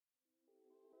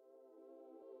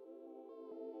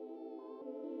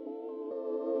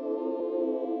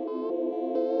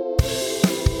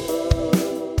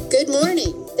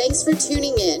Thanks for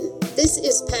tuning in. This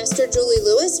is Pastor Julie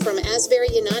Lewis from Asbury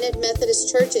United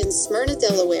Methodist Church in Smyrna,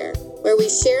 Delaware, where we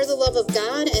share the love of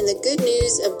God and the good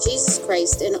news of Jesus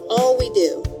Christ in all we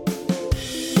do.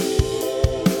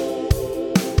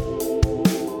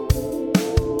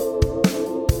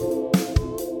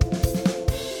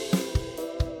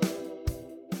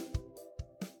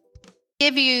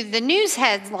 Give you the news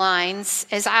headlines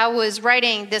as I was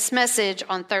writing this message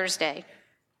on Thursday.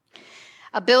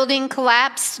 A building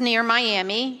collapsed near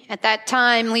Miami, at that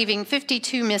time leaving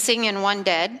 52 missing and 1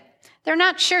 dead. They're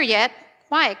not sure yet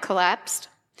why it collapsed.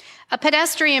 A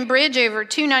pedestrian bridge over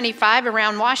 295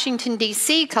 around Washington,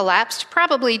 D.C. collapsed,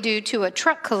 probably due to a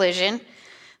truck collision.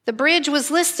 The bridge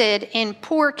was listed in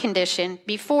poor condition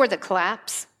before the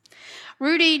collapse.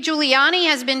 Rudy Giuliani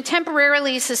has been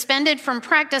temporarily suspended from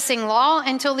practicing law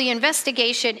until the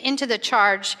investigation into the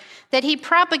charge that he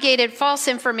propagated false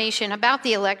information about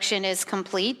the election is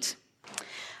complete.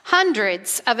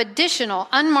 Hundreds of additional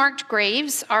unmarked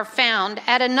graves are found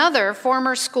at another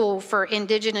former school for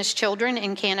Indigenous children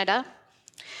in Canada.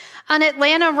 An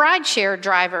Atlanta rideshare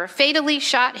driver fatally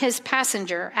shot his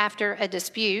passenger after a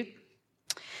dispute.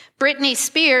 Britney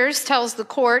Spears tells the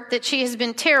court that she has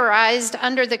been terrorized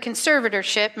under the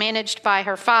conservatorship managed by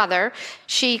her father.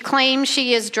 She claims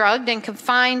she is drugged and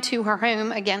confined to her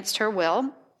home against her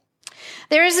will.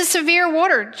 There is a severe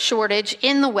water shortage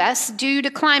in the West due to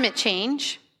climate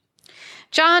change.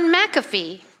 John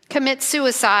McAfee commits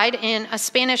suicide in a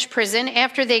Spanish prison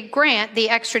after they grant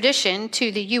the extradition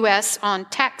to the U.S. on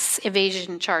tax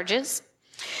evasion charges.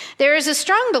 There is a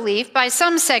strong belief by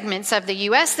some segments of the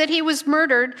U.S. that he was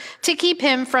murdered to keep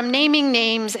him from naming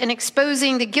names and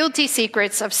exposing the guilty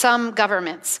secrets of some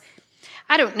governments.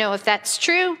 I don't know if that's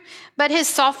true, but his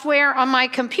software on my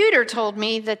computer told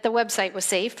me that the website was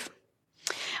safe.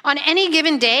 On any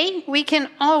given day, we can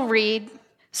all read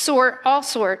all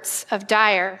sorts of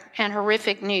dire and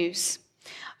horrific news.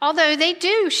 Although they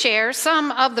do share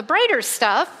some of the brighter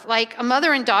stuff, like a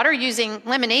mother and daughter using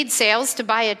lemonade sales to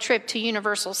buy a trip to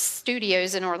Universal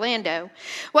Studios in Orlando.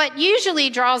 What usually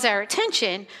draws our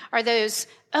attention are those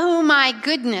 "oh my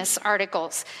goodness"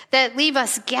 articles that leave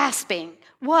us gasping,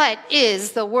 what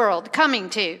is the world coming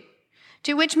to?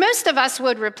 To which most of us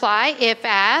would reply, if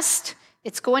asked,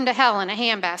 it's going to hell in a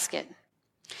handbasket.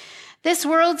 This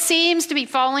world seems to be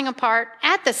falling apart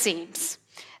at the seams.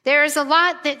 There is a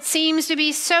lot that seems to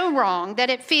be so wrong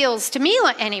that it feels, to me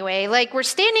anyway, like we're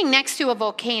standing next to a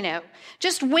volcano,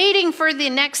 just waiting for the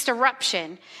next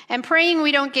eruption and praying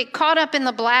we don't get caught up in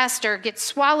the blast or get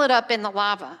swallowed up in the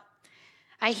lava.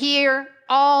 I hear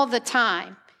all the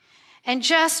time, and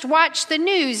just watch the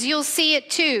news, you'll see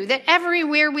it too, that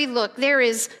everywhere we look, there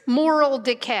is moral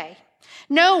decay.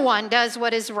 No one does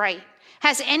what is right,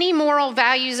 has any moral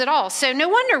values at all, so no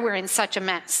wonder we're in such a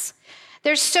mess.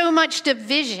 There's so much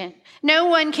division. No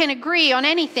one can agree on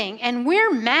anything, and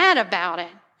we're mad about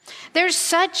it. There's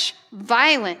such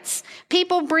violence.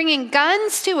 People bringing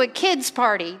guns to a kid's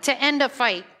party to end a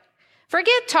fight.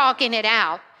 Forget talking it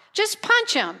out. Just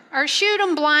punch them or shoot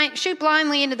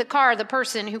blindly into the car of the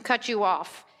person who cut you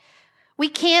off. We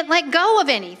can't let go of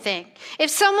anything. If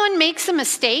someone makes a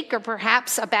mistake or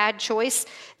perhaps a bad choice,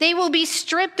 they will be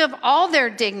stripped of all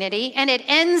their dignity, and it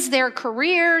ends their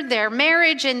career, their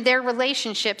marriage, and their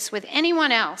relationships with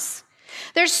anyone else.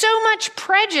 There's so much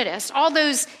prejudice, all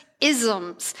those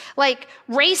isms like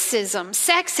racism,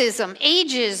 sexism,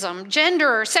 ageism,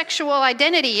 gender or sexual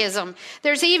identityism.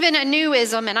 There's even a new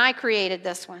ism, and I created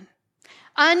this one.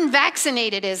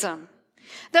 Unvaccinatedism.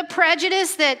 The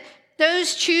prejudice that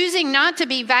those choosing not to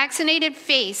be vaccinated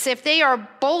face if they are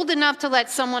bold enough to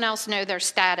let someone else know their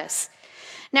status.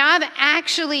 Now, I've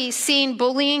actually seen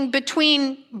bullying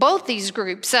between both these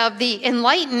groups of the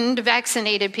enlightened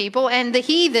vaccinated people and the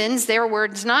heathens, their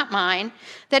words, not mine,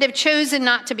 that have chosen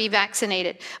not to be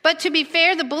vaccinated. But to be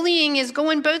fair, the bullying is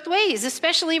going both ways,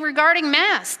 especially regarding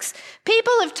masks.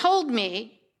 People have told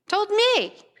me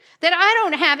that I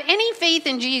don't have any faith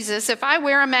in Jesus if I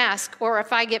wear a mask or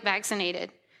if I get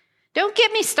vaccinated. Don't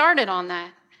get me started on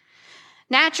that.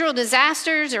 Natural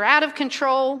disasters are out of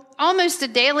control, almost a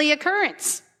daily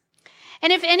occurrence.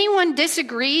 And if anyone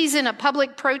disagrees in a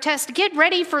public protest, get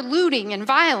ready for looting and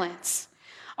violence.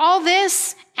 All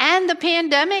this and the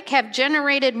pandemic have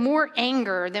generated more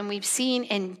anger than we've seen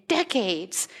in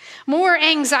decades. More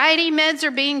anxiety meds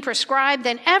are being prescribed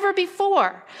than ever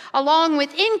before, along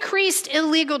with increased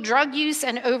illegal drug use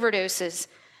and overdoses.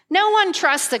 No one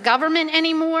trusts the government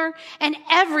anymore, and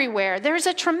everywhere there's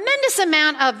a tremendous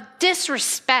amount of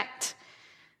disrespect.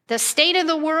 The state of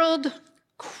the world,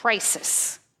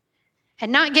 crisis, and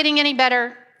not getting any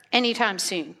better anytime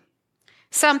soon.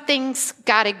 Something's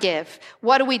got to give.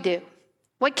 What do we do?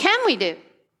 What can we do?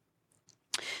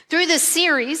 Through this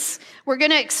series, we're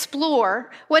going to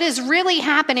explore what is really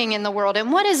happening in the world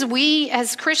and what is we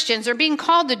as Christians are being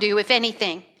called to do, if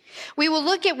anything. We will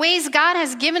look at ways God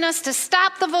has given us to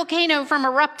stop the volcano from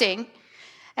erupting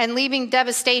and leaving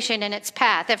devastation in its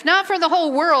path. If not for the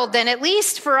whole world, then at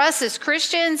least for us as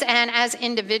Christians and as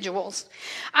individuals.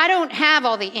 I don't have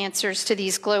all the answers to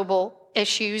these global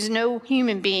issues. No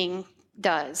human being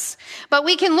does. But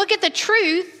we can look at the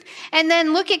truth and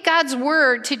then look at God's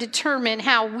word to determine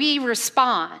how we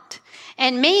respond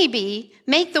and maybe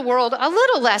make the world a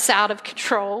little less out of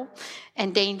control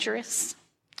and dangerous.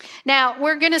 Now,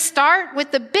 we're going to start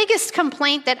with the biggest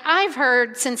complaint that I've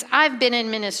heard since I've been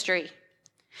in ministry.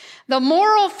 The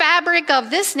moral fabric of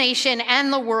this nation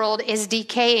and the world is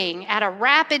decaying at a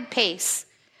rapid pace.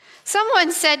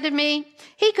 Someone said to me,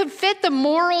 he could fit the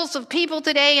morals of people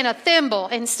today in a thimble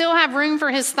and still have room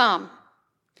for his thumb.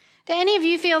 Do any of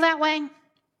you feel that way?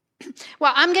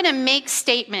 Well, I'm going to make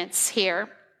statements here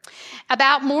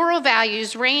about moral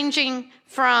values ranging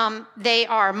from they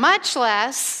are much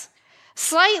less,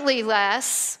 slightly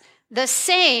less, the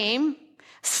same,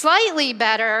 slightly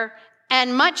better,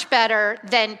 and much better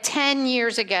than 10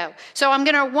 years ago. So I'm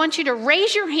going to want you to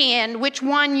raise your hand which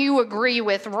one you agree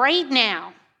with right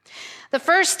now. The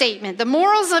first statement, the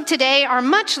morals of today are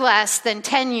much less than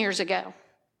 10 years ago.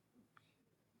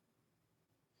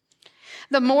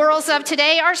 The morals of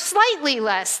today are slightly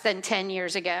less than 10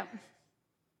 years ago.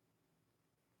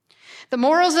 The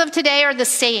morals of today are the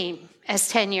same as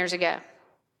 10 years ago.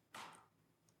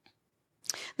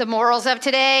 The morals of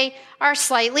today are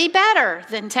slightly better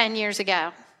than 10 years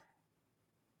ago.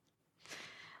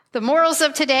 The morals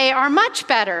of today are much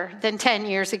better than 10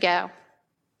 years ago.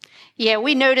 Yeah,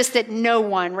 we noticed that no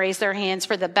one raised their hands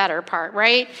for the better part,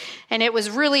 right? And it was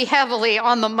really heavily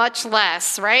on the much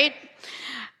less, right?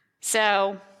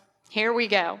 So here we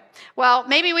go. Well,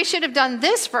 maybe we should have done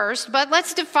this first, but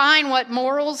let's define what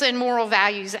morals and moral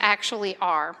values actually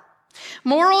are.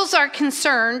 Morals are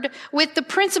concerned with the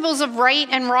principles of right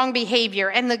and wrong behavior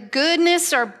and the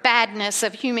goodness or badness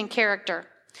of human character.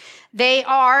 They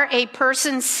are a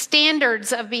person's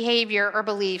standards of behavior or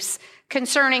beliefs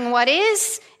concerning what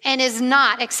is and is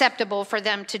not acceptable for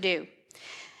them to do.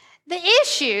 The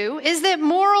issue is that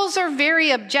morals are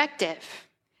very objective.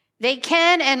 They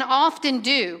can and often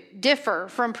do differ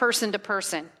from person to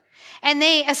person, and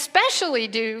they especially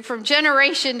do from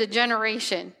generation to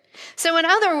generation. So in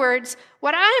other words,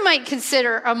 what I might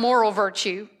consider a moral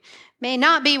virtue may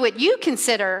not be what you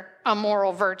consider a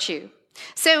moral virtue.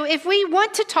 So if we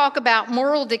want to talk about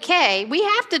moral decay, we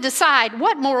have to decide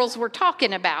what morals we're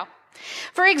talking about.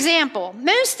 For example,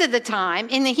 most of the time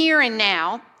in the here and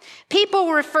now,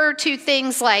 people refer to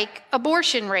things like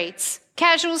abortion rates,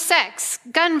 casual sex,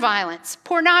 gun violence,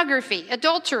 pornography,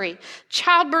 adultery,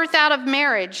 childbirth out of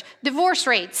marriage, divorce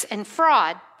rates, and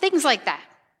fraud, things like that.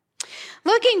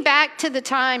 Looking back to the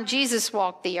time Jesus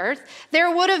walked the earth,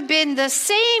 there would have been the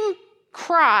same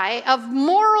cry of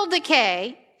moral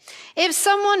decay if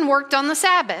someone worked on the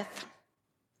Sabbath,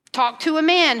 talked to a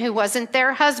man who wasn't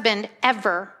their husband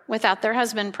ever without their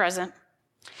husband present.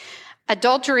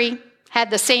 Adultery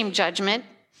had the same judgment.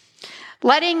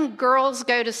 Letting girls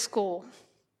go to school.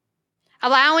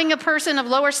 Allowing a person of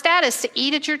lower status to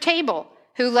eat at your table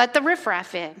who let the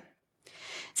riffraff in.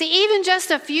 See, even just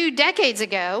a few decades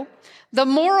ago, the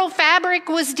moral fabric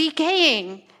was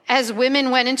decaying as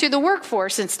women went into the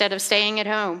workforce instead of staying at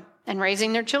home and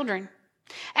raising their children.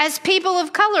 As people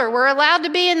of color were allowed to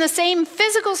be in the same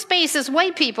physical space as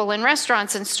white people in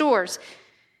restaurants and stores,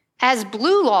 as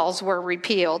blue laws were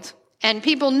repealed and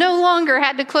people no longer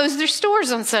had to close their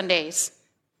stores on Sundays.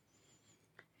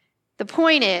 The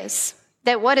point is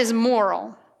that what is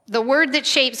moral, the word that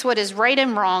shapes what is right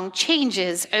and wrong,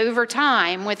 changes over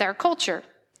time with our culture.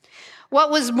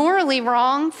 What was morally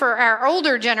wrong for our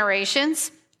older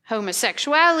generations,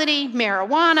 homosexuality,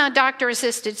 marijuana,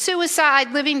 doctor-assisted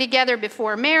suicide, living together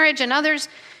before marriage, and others,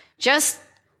 just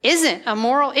isn't a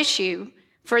moral issue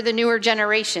for the newer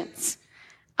generations.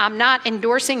 I'm not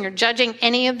endorsing or judging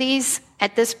any of these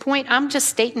at this point. I'm just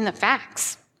stating the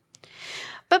facts.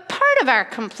 But part of our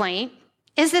complaint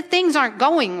is that things aren't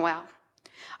going well.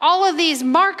 All of these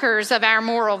markers of our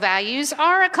moral values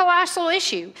are a colossal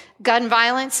issue. Gun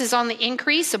violence is on the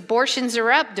increase, abortions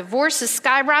are up, divorce is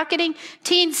skyrocketing,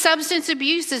 teen substance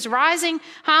abuse is rising,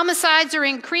 homicides are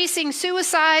increasing,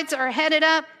 suicides are headed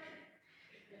up.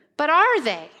 But are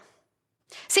they?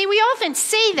 See, we often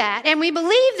say that and we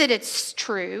believe that it's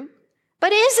true,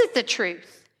 but is it the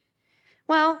truth?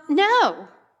 Well, no.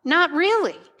 Not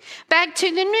really. Back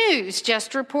to the news,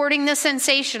 just reporting the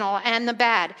sensational and the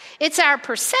bad. It's our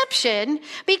perception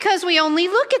because we only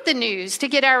look at the news to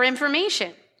get our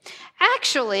information.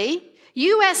 Actually,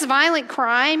 U.S. violent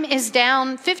crime is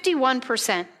down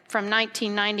 51% from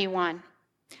 1991,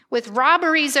 with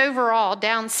robberies overall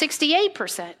down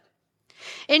 68%.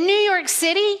 In New York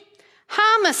City,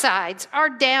 homicides are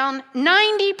down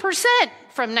 90%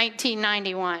 from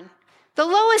 1991, the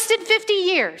lowest in 50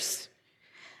 years.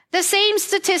 The same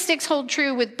statistics hold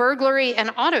true with burglary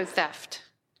and auto theft.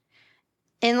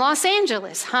 In Los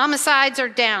Angeles, homicides are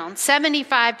down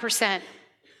 75%.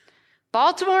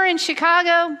 Baltimore and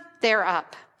Chicago, they're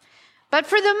up. But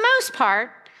for the most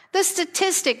part, the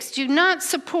statistics do not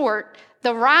support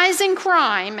the rise in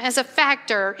crime as a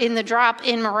factor in the drop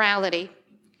in morality.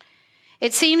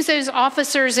 It seems those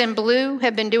officers in blue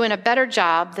have been doing a better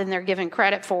job than they're given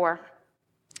credit for.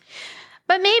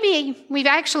 But maybe we've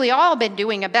actually all been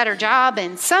doing a better job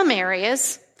in some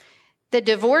areas. The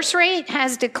divorce rate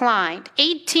has declined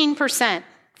 18%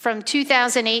 from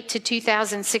 2008 to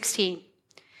 2016.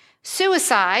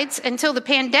 Suicides, until the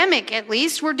pandemic at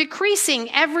least, were decreasing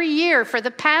every year for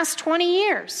the past 20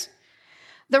 years.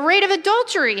 The rate of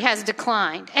adultery has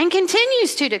declined and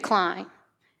continues to decline.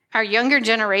 Our younger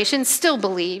generation still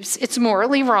believes it's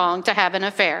morally wrong to have an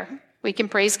affair. We can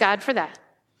praise God for that.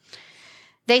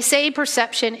 They say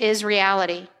perception is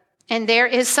reality, and there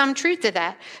is some truth to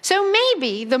that. So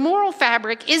maybe the moral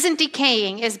fabric isn't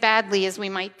decaying as badly as we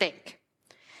might think.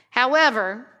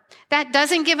 However, that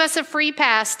doesn't give us a free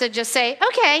pass to just say,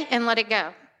 okay, and let it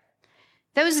go.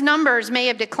 Those numbers may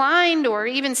have declined or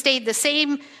even stayed the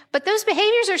same, but those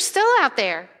behaviors are still out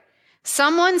there.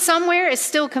 Someone somewhere is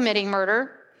still committing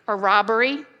murder or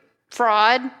robbery,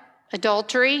 fraud,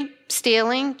 adultery,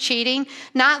 stealing, cheating,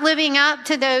 not living up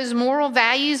to those moral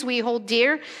values we hold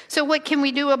dear. So what can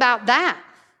we do about that?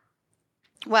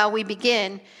 Well, we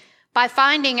begin by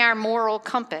finding our moral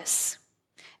compass,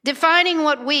 defining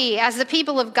what we, as the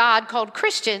people of God called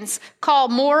Christians, call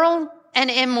moral and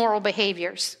immoral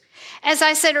behaviors. As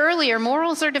I said earlier,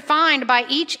 morals are defined by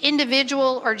each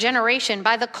individual or generation,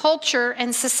 by the culture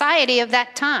and society of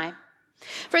that time.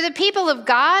 For the people of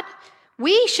God,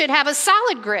 we should have a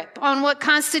solid grip on what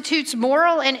constitutes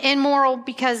moral and immoral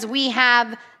because we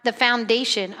have the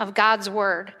foundation of God's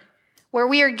word, where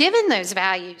we are given those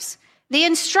values, the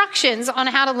instructions on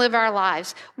how to live our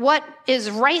lives, what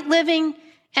is right living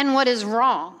and what is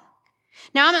wrong.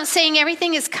 Now, I'm not saying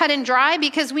everything is cut and dry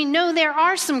because we know there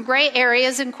are some gray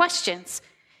areas and questions.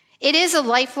 It is a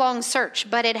lifelong search,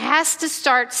 but it has to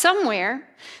start somewhere.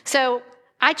 So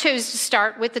I chose to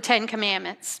start with the 10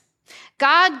 Commandments.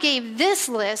 God gave this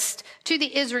list to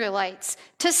the Israelites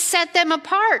to set them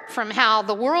apart from how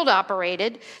the world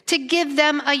operated, to give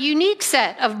them a unique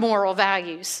set of moral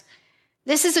values.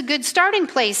 This is a good starting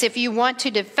place if you want to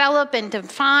develop and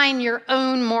define your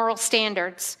own moral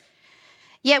standards.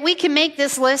 Yet we can make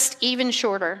this list even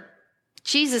shorter.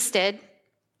 Jesus did.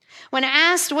 When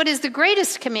asked what is the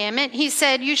greatest commandment, he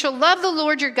said, "You shall love the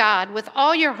Lord your God with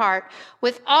all your heart,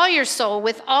 with all your soul,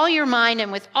 with all your mind,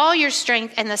 and with all your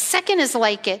strength." And the second is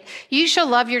like it, "You shall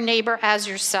love your neighbor as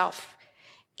yourself."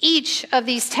 Each of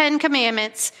these 10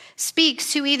 commandments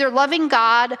speaks to either loving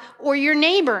God or your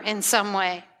neighbor in some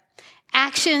way.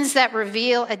 Actions that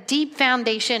reveal a deep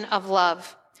foundation of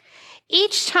love.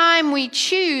 Each time we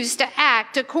choose to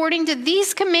act according to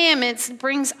these commandments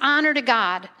brings honor to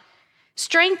God,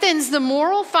 strengthens the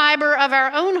moral fiber of our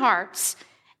own hearts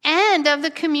and of the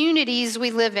communities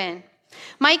we live in.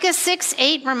 Micah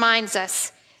 6:8 reminds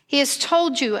us, "He has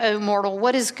told you, O mortal,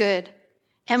 what is good.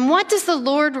 And what does the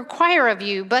Lord require of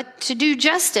you but to do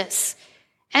justice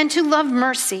and to love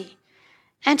mercy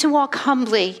and to walk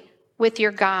humbly with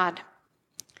your God?"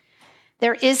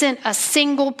 There isn't a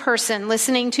single person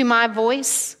listening to my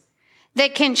voice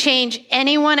that can change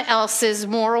anyone else's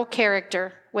moral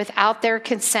character without their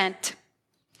consent.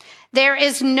 There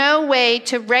is no way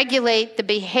to regulate the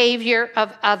behavior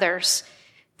of others.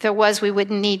 If there was, we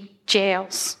wouldn't need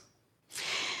jails.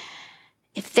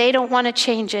 If they don't want to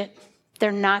change it,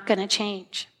 they're not going to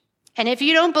change. And if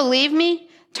you don't believe me,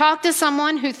 talk to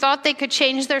someone who thought they could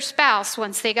change their spouse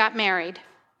once they got married.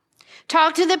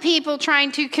 Talk to the people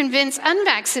trying to convince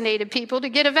unvaccinated people to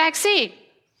get a vaccine.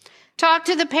 Talk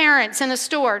to the parents in a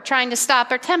store trying to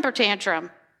stop a temper tantrum.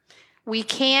 We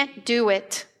can't do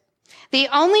it. The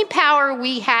only power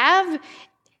we have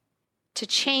to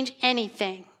change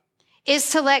anything is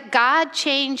to let God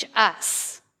change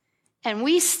us. And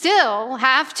we still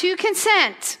have to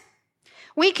consent.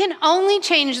 We can only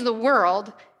change the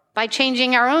world by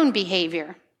changing our own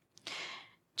behavior.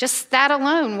 Just that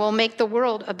alone will make the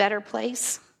world a better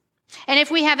place. And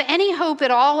if we have any hope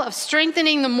at all of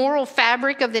strengthening the moral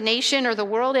fabric of the nation or the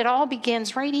world, it all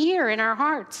begins right here in our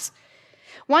hearts.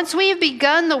 Once we have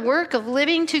begun the work of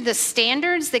living to the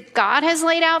standards that God has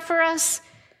laid out for us,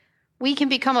 we can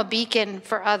become a beacon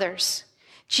for others.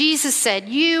 Jesus said,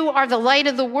 "You are the light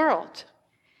of the world."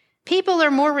 People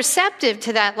are more receptive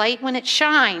to that light when it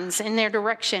shines in their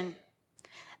direction.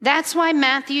 That's why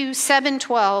Matthew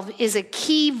 7:12 is a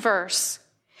key verse.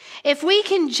 If we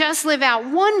can just live out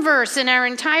one verse in our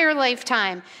entire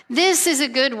lifetime, this is a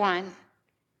good one.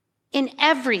 In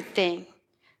everything,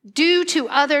 do to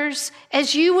others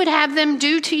as you would have them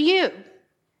do to you.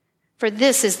 For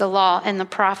this is the law and the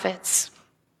prophets.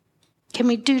 Can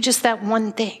we do just that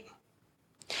one thing?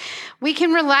 We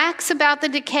can relax about the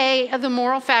decay of the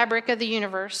moral fabric of the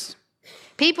universe.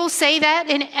 People say that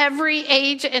in every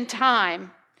age and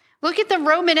time. Look at the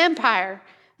Roman Empire.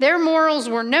 Their morals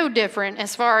were no different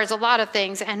as far as a lot of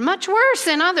things, and much worse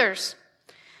than others.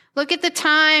 Look at the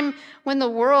time when the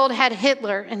world had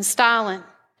Hitler and Stalin.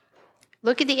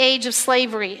 Look at the age of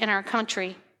slavery in our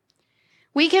country.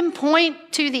 We can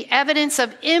point to the evidence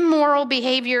of immoral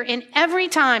behavior in every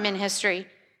time in history.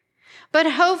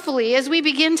 But hopefully, as we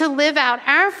begin to live out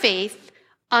our faith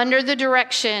under the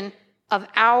direction of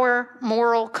our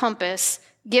moral compass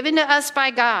given to us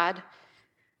by God,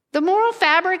 the moral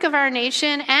fabric of our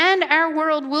nation and our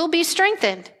world will be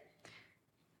strengthened.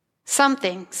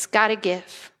 Something's got to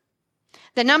give.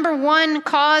 The number one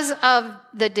cause of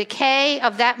the decay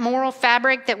of that moral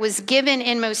fabric that was given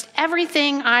in most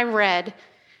everything I read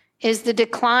is the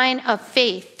decline of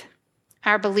faith,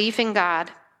 our belief in God.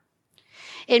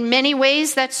 In many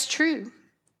ways, that's true.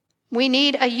 We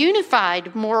need a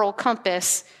unified moral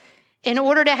compass in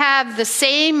order to have the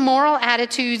same moral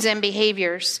attitudes and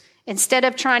behaviors instead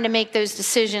of trying to make those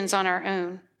decisions on our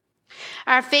own.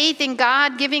 Our faith in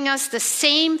God giving us the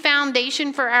same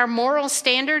foundation for our moral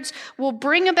standards will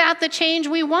bring about the change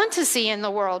we want to see in the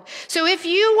world. So if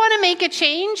you want to make a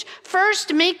change,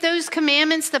 first make those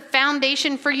commandments the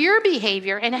foundation for your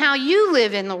behavior and how you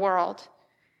live in the world.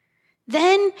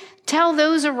 Then tell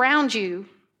those around you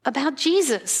about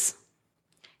Jesus.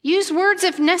 Use words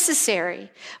if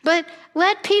necessary, but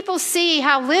let people see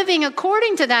how living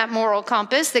according to that moral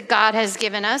compass that God has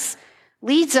given us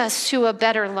leads us to a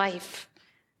better life,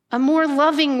 a more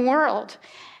loving world,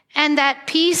 and that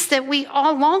peace that we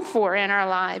all long for in our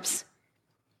lives.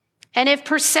 And if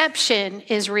perception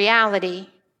is reality,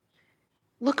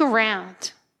 look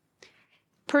around.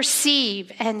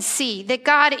 Perceive and see that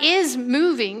God is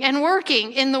moving and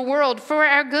working in the world for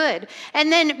our good. And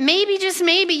then maybe, just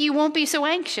maybe, you won't be so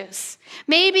anxious.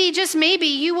 Maybe, just maybe,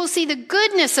 you will see the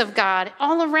goodness of God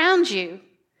all around you.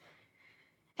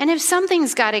 And if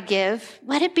something's got to give,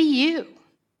 let it be you.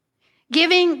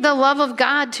 Giving the love of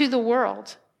God to the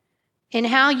world in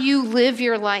how you live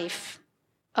your life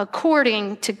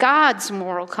according to God's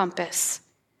moral compass.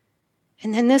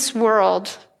 And then this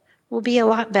world will be a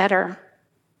lot better.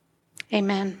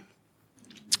 Amen.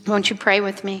 Won't you pray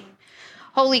with me?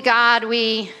 Holy God,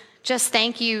 we just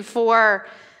thank you for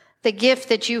the gift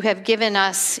that you have given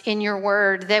us in your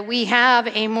word, that we have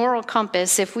a moral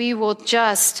compass if we will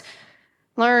just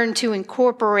learn to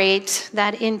incorporate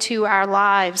that into our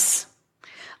lives.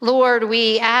 Lord,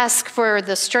 we ask for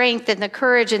the strength and the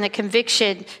courage and the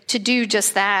conviction to do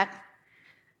just that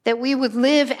we would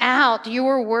live out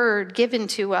your word given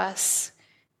to us,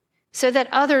 so that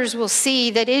others will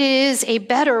see that it is a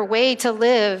better way to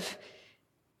live,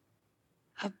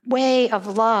 a way of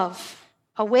love,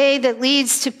 a way that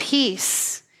leads to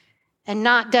peace and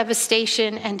not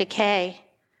devastation and decay.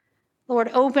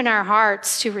 Lord, open our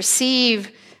hearts to receive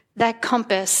that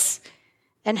compass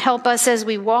and help us as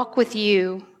we walk with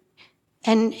you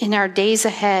and in our days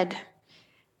ahead,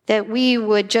 that we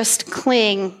would just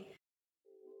cling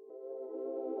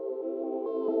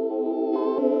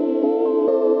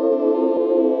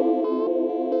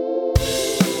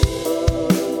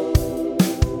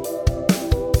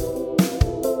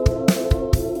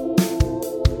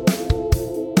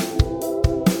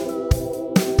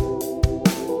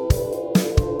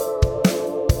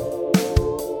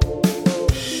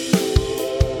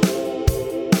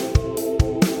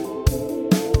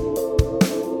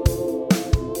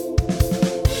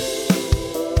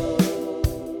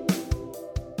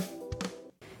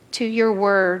to your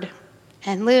word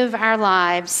and live our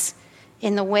lives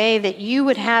in the way that you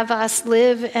would have us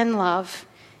live and love.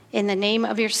 In the name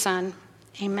of your Son,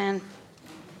 amen.